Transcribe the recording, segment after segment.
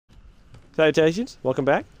Salutations, welcome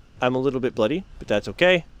back. I'm a little bit bloody, but that's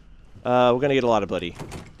okay. We're gonna get a lot of bloody,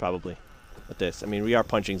 probably, with this. I mean, we are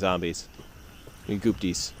punching zombies. I mean,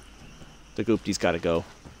 goopties. The goopties gotta go.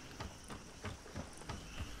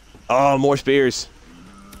 Oh, more spears.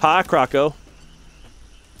 Hi, Croco.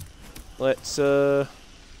 Let's,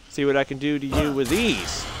 see what I can do to you with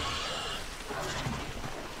these.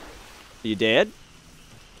 Are you dead?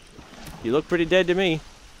 You look pretty dead to me.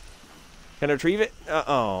 Can I retrieve it?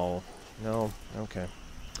 Oh. No. Okay.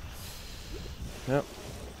 Yep.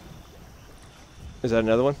 Is that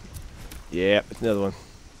another one? Yeah, it's another one.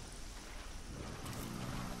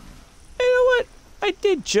 You know what? I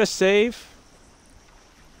did just save.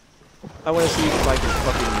 I want to see if I can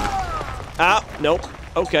fucking... Ah! Nope.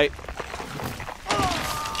 Okay.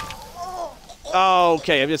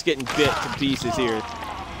 Okay, I'm just getting bit to pieces here.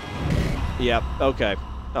 Yep, okay.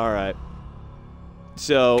 Alright.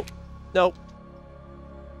 So, nope.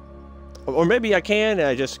 Or maybe I can and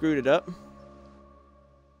I just screwed it up.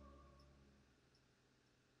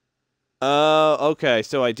 Okay,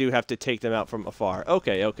 so I do have to take them out from afar.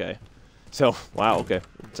 Okay, okay. So, wow, okay.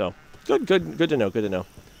 So, good to know, good to know.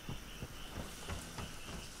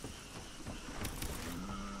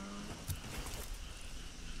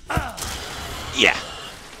 Yeah!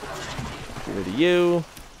 Get rid of you.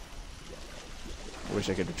 I wish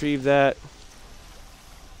I could retrieve that.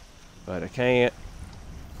 But I can't.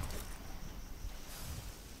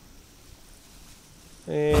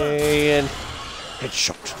 And...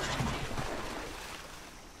 headshot.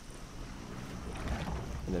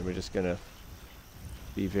 And then we're just gonna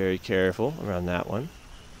be very careful around that one.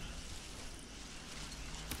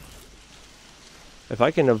 If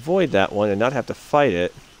I can avoid that one and not have to fight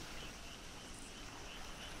it,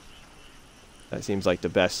 that seems like the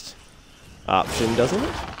best option, doesn't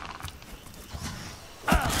it?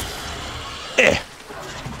 Eh.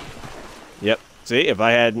 Yep. See, if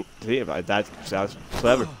I hadn't... See, if I... That sounds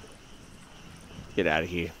clever. Get out of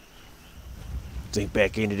here. Sink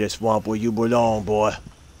back into the swamp where you belong, boy.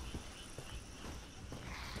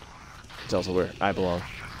 It's also where I belong.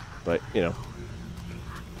 But, you know.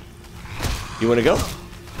 You want to go?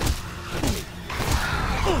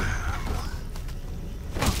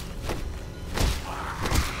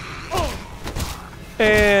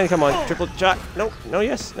 And come on, triple shot. Nope, no,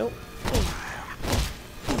 yes, nope.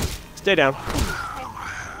 Stay down.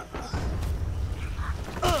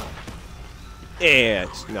 And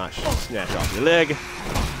snatch off your leg.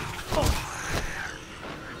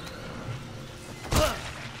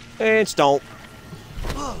 And stomp.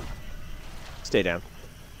 Stay down.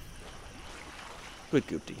 Good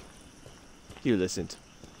goopty. You listened.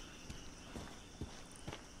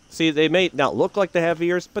 See, they may not look like they have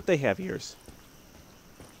ears, but they have ears.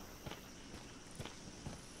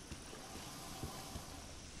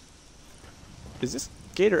 Is this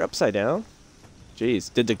gator upside down?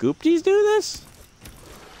 Jeez, did the goopties do this?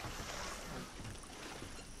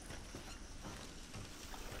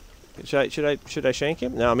 Should I shank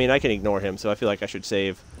him? No, I mean I can ignore him, so I feel like I should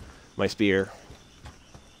save my spear.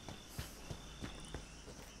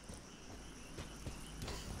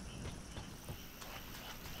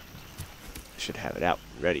 I should have it out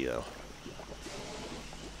ready though.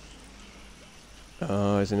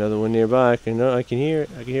 Oh, there's another one nearby. I can hear it.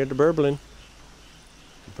 I can hear the burbling.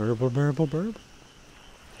 Burble, burble, burble.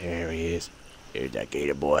 There he is. There's that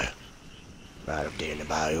gator boy. Right up there in the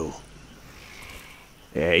bayou.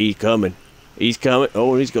 Yeah, he's coming. He's coming.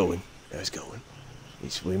 Oh, he's going. He's going.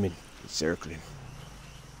 He's swimming. He's circling.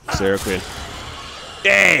 Circling.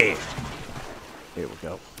 Hey! Here we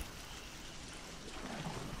go.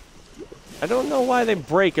 I don't know why they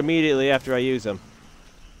break immediately after I use them.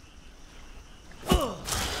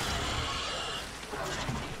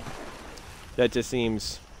 That just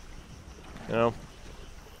seems, you know,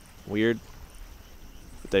 weird.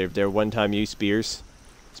 They're one-time use spears.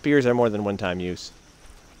 Spears are more than one-time use.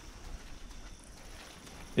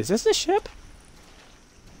 Is this the ship?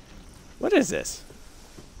 What is this?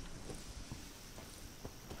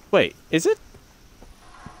 Wait, is it?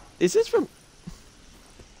 Is this from...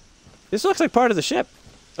 This looks like part of the ship.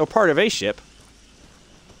 Or part of a ship.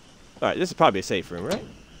 Alright, this is probably a safe room, right?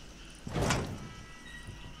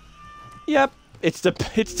 Yep. It's the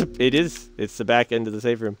back end of the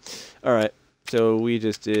safe room. Alright. So we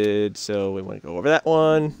just did, so we want to go over that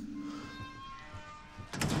one.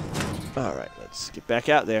 Alright, let's get back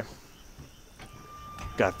out there.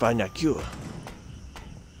 Gotta find that cure.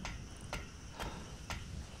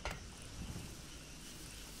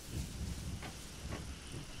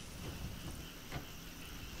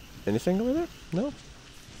 Anything over there? No?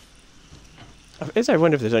 I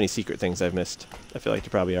wonder if there's any secret things I've missed. I feel like there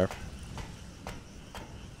probably are.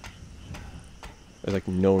 There's like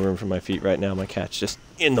no room for my feet right now. My cat's just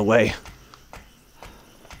in the way.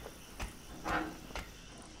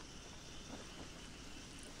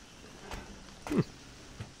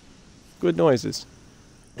 Good noises.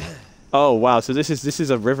 Oh wow, so this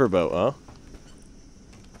is a riverboat, huh?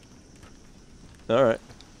 Alright.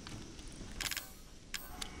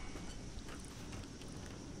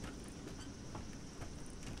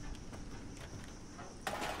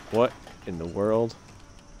 What in the world?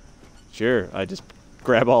 Sure, I just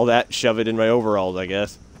grab all that, shove it in my overalls, I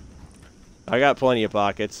guess. I got plenty of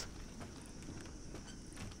pockets.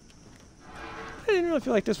 I didn't really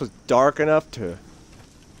feel like this was dark enough to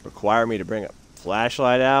require me to bring a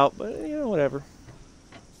flashlight out, but you know, whatever.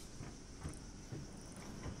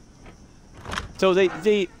 So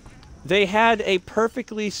they had a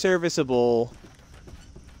perfectly serviceable,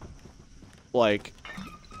 like,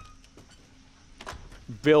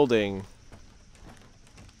 building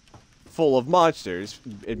full of monsters,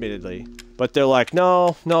 admittedly, but they're like,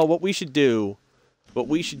 no, what we should do,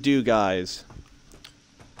 guys,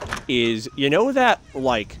 is, you know that,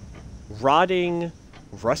 like, rotting,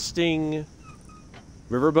 rusting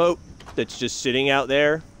riverboat that's just sitting out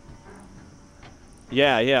there?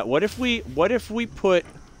 Yeah, what if we put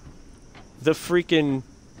the freaking,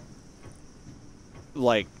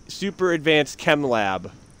 like, super advanced chem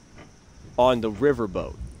lab on the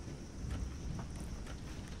riverboat?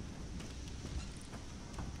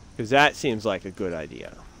 Because that seems like a good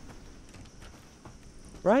idea.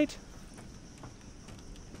 Right?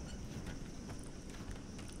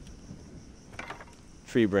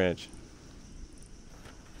 Tree branch.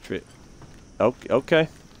 Tree. Okay.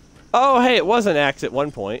 Oh, hey, it was an axe at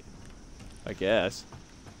one point. I guess.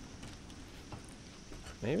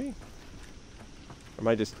 Maybe? Or am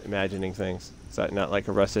I just imagining things? Is that not like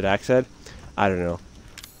a rusted axe head? I don't know.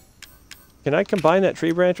 Can I combine that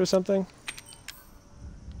tree branch with something?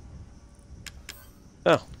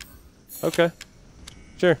 Oh. Okay.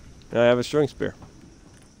 Sure. Now I have a string spear.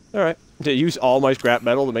 Alright. To use all my scrap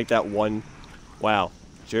metal to make that one. Wow.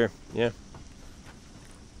 Sure. Yeah.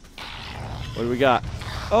 What do we got?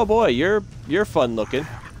 Oh boy, you're fun looking.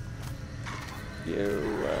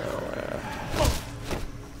 You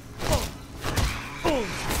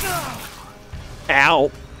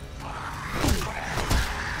Ow.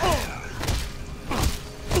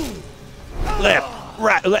 Left,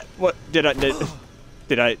 right, left. What did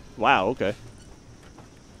I? Wow. Okay.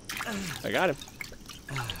 I got him.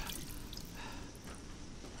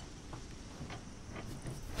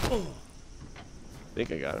 I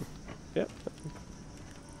think I got him. Yep.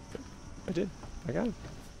 I did. I got him.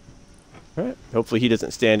 Alright. Hopefully he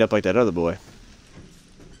doesn't stand up like that other boy.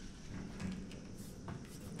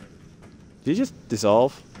 Did he just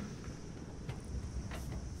dissolve?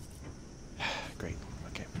 Great.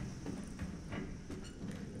 Okay.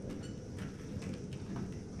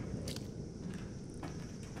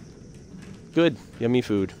 Good. Yummy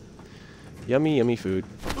food. Yummy, yummy food.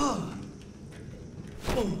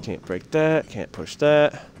 Can't break that. Can't push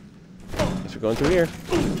that. Guess we're going through here.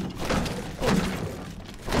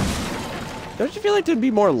 Don't you feel like there'd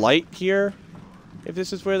be more light here? If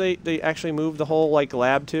this is where they actually moved the whole, like,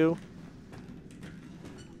 lab to?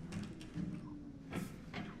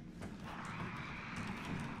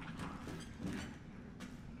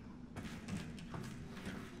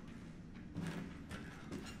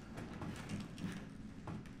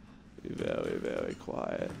 Be very, very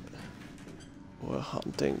quiet. We're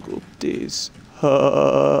hunting gupties.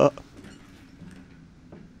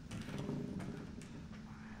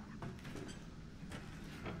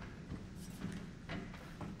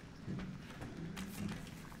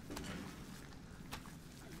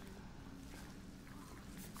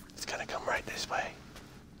 It's gonna come right this way.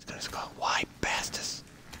 It's gonna go, why bastards?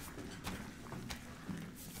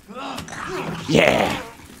 Yeah!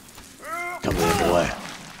 Come here, boy.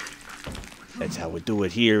 That's how we do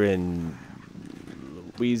it here in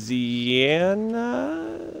Louisiana?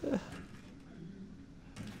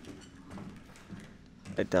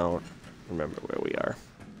 I don't remember where we are.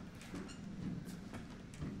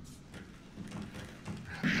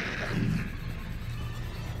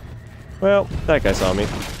 Well, that guy saw me.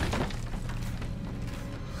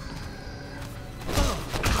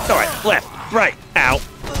 Alright, left, right, ow.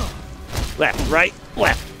 Left, right,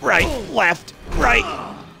 left, right.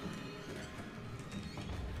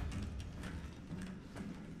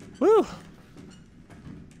 Woo!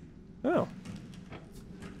 Oh.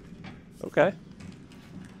 Okay.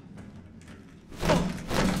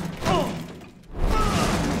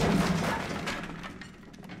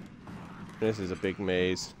 This is a big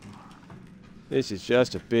maze. This is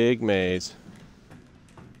just a big maze.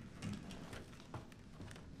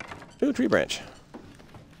 Ooh, tree branch.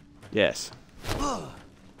 Yes.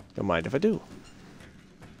 Don't mind if I do.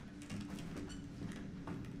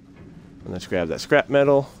 And let's grab that scrap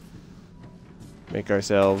metal. Make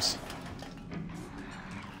ourselves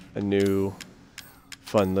a new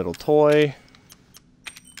fun little toy.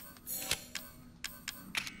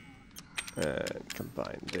 And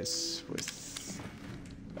combine this with...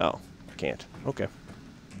 Oh, I can't. Okay.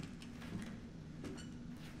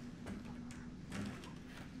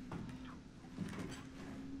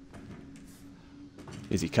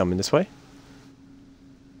 Is he coming this way?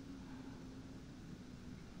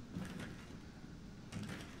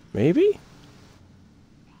 Maybe?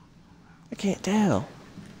 I can't tell.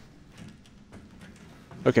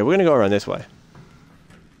 Okay, we're gonna go around this way.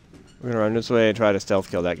 We're gonna run this way and try to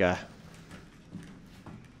stealth kill that guy.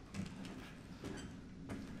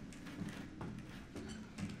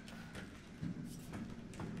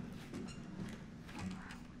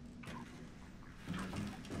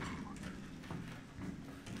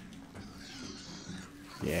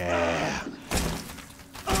 Yeah.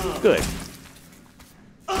 Good.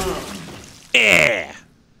 Yeah.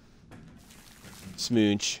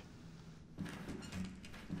 Smooch.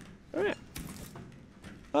 Alright.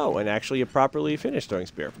 Oh, and actually a properly finished throwing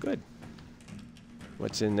spear. Good.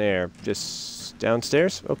 What's in there? Just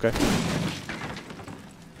downstairs? Okay.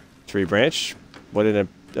 Tree branch. What an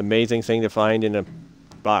amazing thing to find in a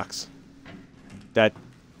box. That...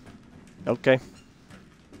 Okay.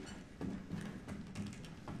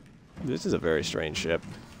 This is a very strange ship.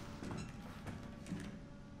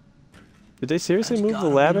 Did they seriously move the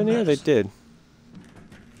lab in here? They did.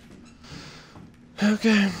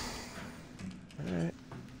 Okay. Alright.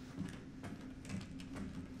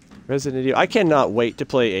 Resident Evil. I cannot wait to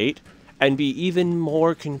play 8 and be even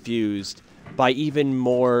more confused by even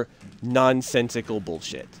more nonsensical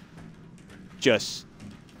bullshit. Just...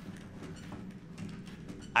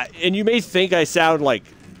 and you may think I sound like...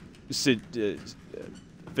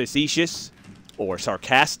 facetious or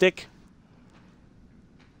sarcastic.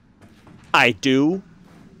 I do.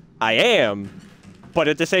 I am. But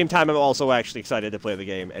at the same time, I'm also actually excited to play the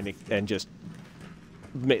game and just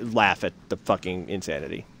laugh at the fucking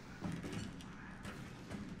insanity.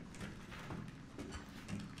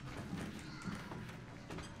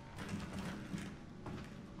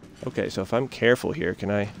 Okay, so if I'm careful here, can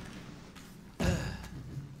I...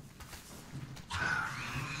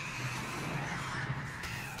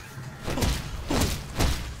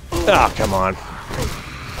 Oh, come on.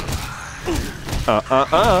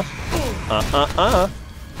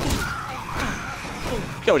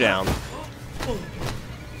 Go down.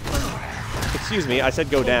 Excuse me, I said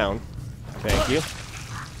go down. Thank you.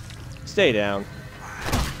 Stay down.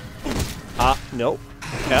 Nope.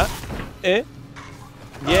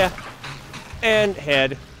 Yeah. And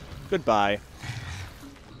head. Goodbye.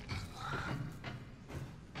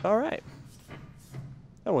 Alright.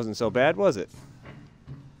 That wasn't so bad, was it?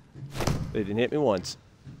 They didn't hit me once.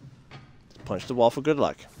 Just punch the wall for good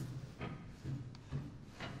luck.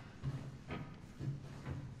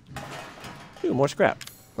 Ooh, more scrap.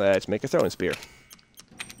 Let's make a throwing spear.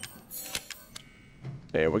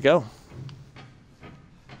 There we go.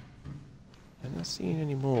 I'm not seeing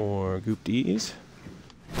any more goopties.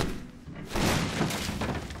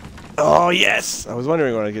 Oh, yes! I was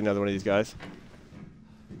wondering when I'd get another one of these guys.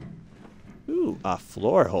 Ooh, a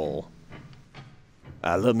floor hole.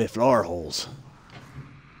 I love me floor holes.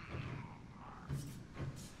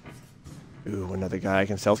 Ooh, another guy I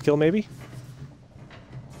can stealth kill, maybe?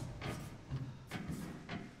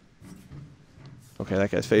 Okay, that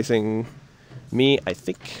guy's facing me, I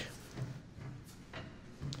think.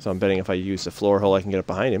 So I'm betting if I use the floor hole, I can get up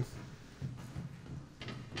behind him.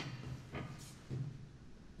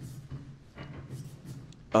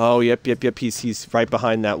 Oh, yep. He's right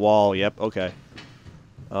behind that wall. Yep. Okay.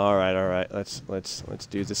 All right. Let's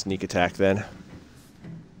do the sneak attack then.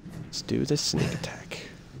 Let's do the sneak attack.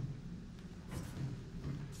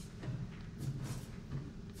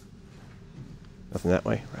 Nothing that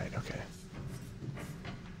way. Right. Okay.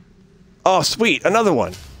 Oh, sweet! Another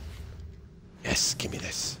one. Yes, give me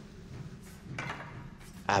this.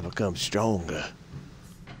 I become stronger,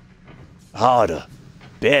 harder,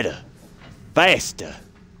 better, faster,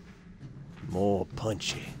 more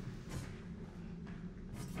punchy.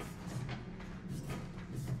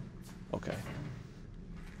 Okay.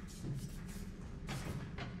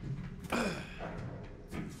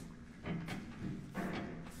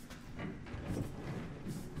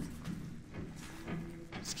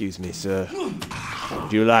 Excuse me, sir.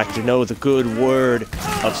 Would you like to know the good word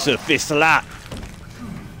of Sir Fissalot?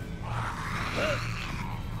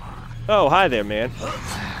 Oh, hi there, man.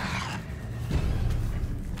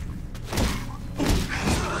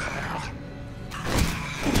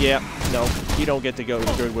 Yeah, no, you don't get to go to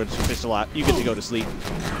the Goodwood fish a lot. You get to go to sleep.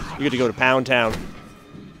 You get to go to Pound Town.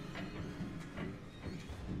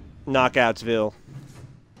 Knockoutsville.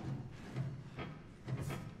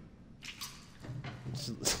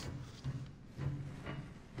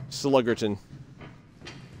 Sluggerton.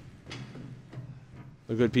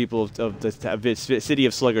 The good people of the city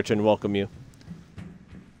of Sluggerton welcome you.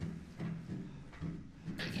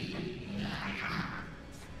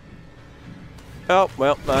 Oh,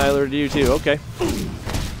 well, I alerted you too. Okay.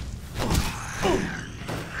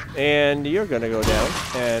 And you're gonna go down,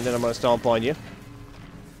 and then I'm gonna stomp on you.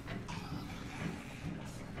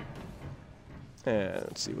 And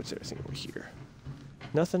let's see, what's everything over here?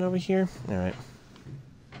 Nothing over here? Alright.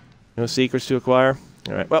 No secrets to acquire?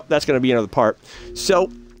 Alright, well, that's gonna be another part.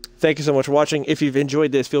 So, thank you so much for watching. If you've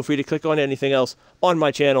enjoyed this, feel free to click on anything else on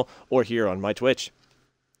my channel or here on my Twitch.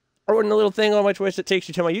 Or in the little thing on my Twitch that takes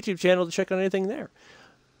you to my YouTube channel to check on anything there.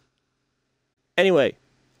 Anyway,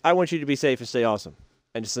 I want you to be safe and stay awesome.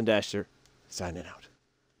 And just Dasher signing out.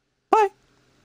 Bye!